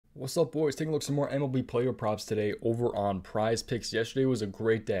What's up, boys? Taking a look at some more MLB player props today over on Prize Picks. Yesterday was a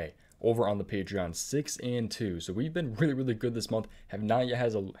great day over on the Patreon, 6-2. So we've been really good this month. Have not yet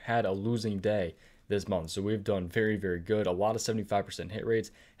had a losing day this month. So we've done very good. A lot of 75% hit rates.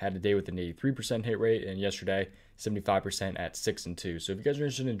 Had a day with an 83% hit rate, and yesterday 75% at 6-2. So if you guys are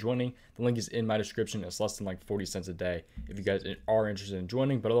interested in joining, the link is in my description. It's less than like 40 cents a day if you guys are interested in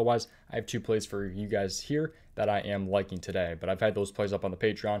joining. But otherwise, I have two plays for you guys here that I am liking today. But I've had those plays up on the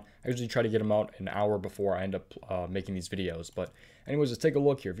Patreon. I usually try to get them out an hour before I end up making these videos. But anyways, let's take a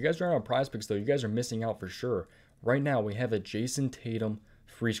look here. If you guys are on Prize Picks, though, you guys are missing out for sure. Right now, we have a Jason Tatum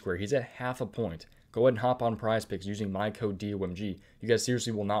free square. He's at half a point. Go ahead and hop on Prize Picks using my code DOMG. You guys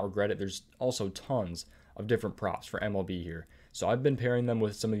seriously will not regret it. There's also tons of different props for MLB here. So I've been pairing them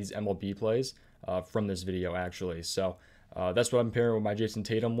with some of these MLB plays from this video, actually. So that's what I'm pairing with my Jason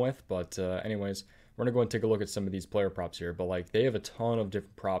Tatum with. But anyways, we're going to go and take a look at some of these player props here. But like, they have a ton of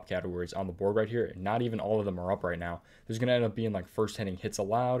different prop categories on the board right here. And not even all of them are up right now. There's going to end up being like first hitting hits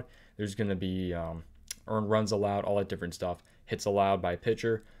allowed. There's going to be earned runs allowed, all that different stuff. Hits allowed by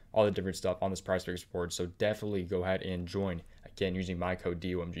pitcher, all the different stuff on this Prize Picks board. So definitely go ahead and join, again, using my code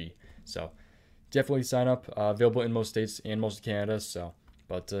DOMG. So definitely sign up. Available in most states and most of Canada. So,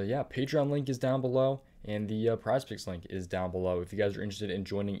 but yeah, Patreon link is down below, and the Prize Picks link is down below if you guys are interested in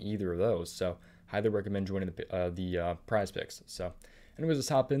joining either of those. So highly recommend joining the Prize Picks. So anyways, let's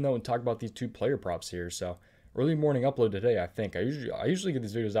hop in though and talk about these two player props here. So early morning upload today, I think. I usually get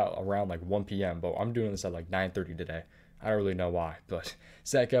these videos out around like 1 p.m., but I'm doing this at like 9:30 today. I don't really know why, but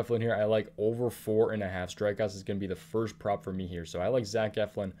Zach Eflin here, I like over 4.5 strikeouts is going to be the first prop for me here. So I like Zach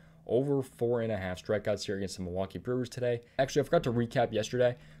Eflin over 4.5 strikeouts here against the Milwaukee Brewers today. Actually, I forgot to recap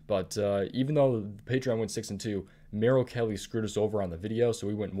yesterday, but even though Patreon went 6-2, Merrill Kelly screwed us over on the video, so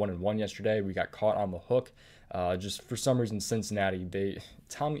we went 1-1 yesterday. We got caught on the hook. Just for some reason, Cincinnati, I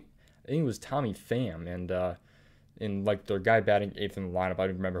think it was Tommy Pham, and like their guy batting 8th in the lineup, I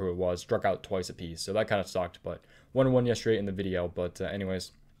don't remember who it was, struck out twice apiece. So that kind of sucked, but 1-1 yesterday in the video. But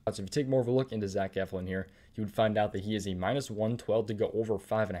anyways, so if you take more of a look into Zach Eflin here, you would find out that he is a -112 to go over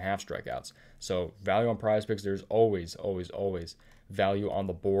 5.5 strikeouts. So value on Prize Picks, there's always value on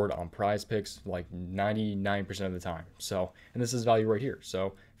the board on Prize Picks, like 99% of the time. So, and this is value right here.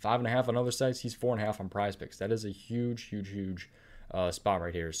 So 5.5 on other sites, he's 4.5 on Prize Picks. That is a huge spot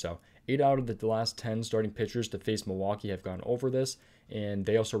right here. So 8 out of the last 10 starting pitchers to face Milwaukee have gone over this, and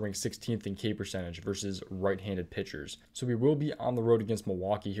they also rank 16th in K percentage versus right-handed pitchers. So we will be on the road against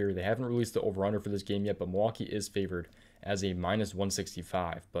Milwaukee here. They haven't released the over-under for this game yet, but Milwaukee is favored as a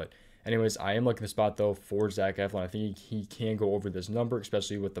 -165. But anyways, I am liking the spot though for Zach Eflin. I think he can go over this number,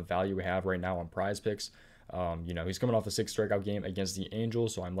 especially with the value we have right now on Prize Picks. You know, he's coming off a 6 strikeout game against the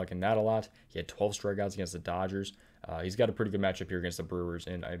Angels, so I'm liking that a lot. He had 12 strikeouts against the Dodgers. He's got a pretty good matchup here against the Brewers,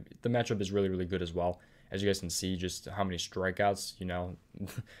 and the matchup is really good as well. As you guys can see, just how many strikeouts, you know,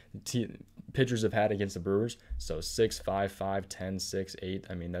 pitchers have had against the Brewers. So 6, 5, 5, 10, 6, 8.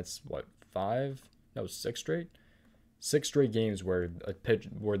 I mean, that's what, 6 straight? 6 straight games where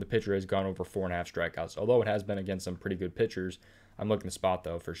the pitcher has gone over 4.5 strikeouts. Although it has been against some pretty good pitchers, I'm looking the spot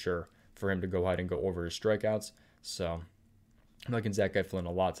though for sure for him to go ahead and go over his strikeouts. So I'm liking Zach Eflin a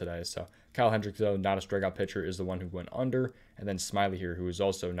lot today. So Kyle Hendricks, though, not a strikeout pitcher, is the one who went under. And then Smiley here, who is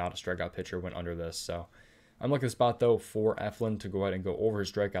also not a strikeout pitcher, went under this. So I'm liking the spot, though, for Eflin to go ahead and go over his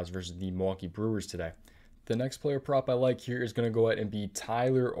strikeouts versus the Milwaukee Brewers today. The next player prop I like here is going to go ahead and be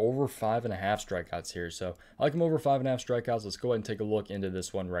Tyler over 5.5 strikeouts here. So I like him over 5.5 strikeouts. Let's go ahead and take a look into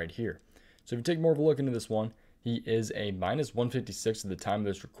this one right here. So if you take more of a look into this one, he is a -156 at the time of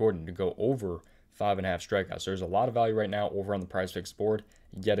this recording to go over 5.5 strikeouts. So there's a lot of value right now over on the Prize Picks board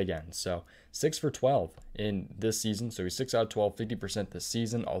yet again. So 6 for 12 in this season. So he's 6 out of 12, 50% this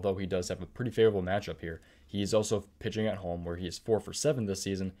season, although he does have a pretty favorable matchup here. He's also pitching at home where he is 4 for 7 this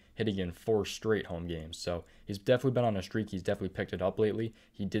season, hitting in 4 straight home games. So he's definitely been on a streak. He's definitely picked it up lately.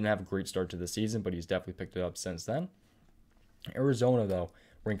 He didn't have a great start to the season, but he's definitely picked it up since then. Arizona, though,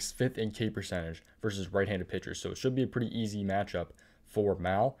 ranks 5th in K percentage versus right-handed pitchers. So it should be a pretty easy matchup for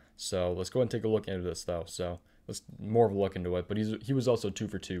Mal. So let's go ahead and take a look into this though. So let's more of a look into it. But he was also 2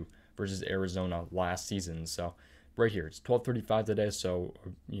 for 2 versus Arizona last season. So right here, it's 12:35 today. So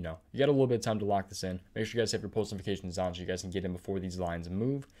you know, you got a little bit of time to lock this in. Make sure you guys have your post notifications on so you guys can get in before these lines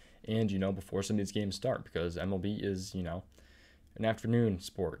move, and you know, before some of these games start, because MLB is, you know, an afternoon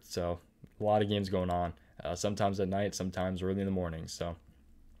sport. So a lot of games going on. Sometimes at night, sometimes early in the morning. So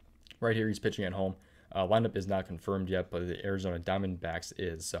right here, he's pitching at home. Lineup is not confirmed yet, but the Arizona Diamondbacks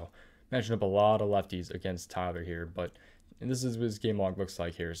is. So matching up a lot of lefties against Tyler here. But and this is what his game log looks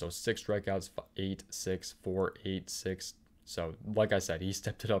like here. So 6 strikeouts, 8, 6, 4, 8, 6, So, like I said, he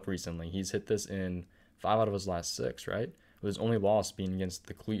stepped it up recently. He's hit this in 5 out of his last 6, right? With his only loss being against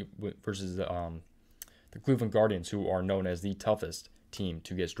the Cleveland Guardians, who are known as the toughest team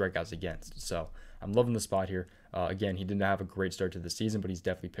to get strikeouts against. So, I'm loving the spot here. Again, he didn't have a great start to the season, but he's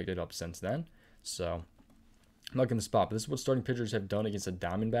definitely picked it up since then. So, I'm liking the spot, but this is what starting pitchers have done against the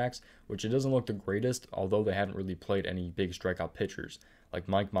Diamondbacks, which it doesn't look the greatest, although they haven't really played any big strikeout pitchers like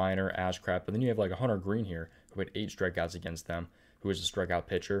Mike Minor, Ashcraft. But then you have like Hunter Green here, who had 8 strikeouts against them, who is a strikeout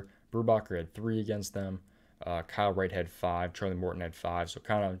pitcher. Brubacher had 3 against them. Kyle Wright had 5. Charlie Morton had 5. So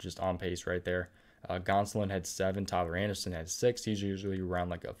kind of just on pace right there. Gonsolin had 7. Tyler Anderson had 6. He's usually around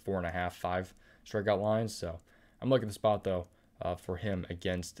like a 4.5, 5 strikeout line. So I'm liking the spot though for him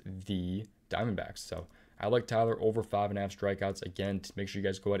against the Diamondbacks. So I like Tyler over 5.5 strikeouts. Again, to make sure you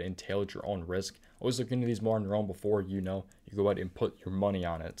guys go ahead and tail at your own risk. Always look into these more on your own before you go ahead and put your money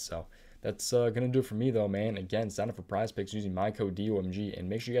on it. So that's going to do it for me though, man. Again, sign up for Prize Picks using my code DOMG and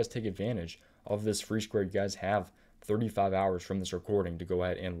make sure you guys take advantage of this free square. You guys have 35 hours from this recording to go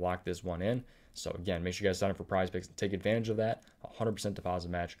ahead and lock this one in. So again, make sure you guys sign up for Prize Picks and take advantage of that. 100%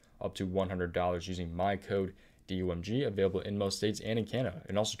 deposit match up to $100 using my code DOMG, available in most states and in Canada.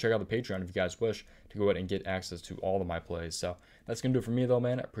 And also check out the Patreon if you guys wish to go ahead and get access to all of my plays. So that's going to do it for me though,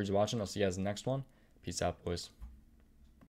 man. I appreciate you watching. I'll see you guys in the next one. Peace out, boys.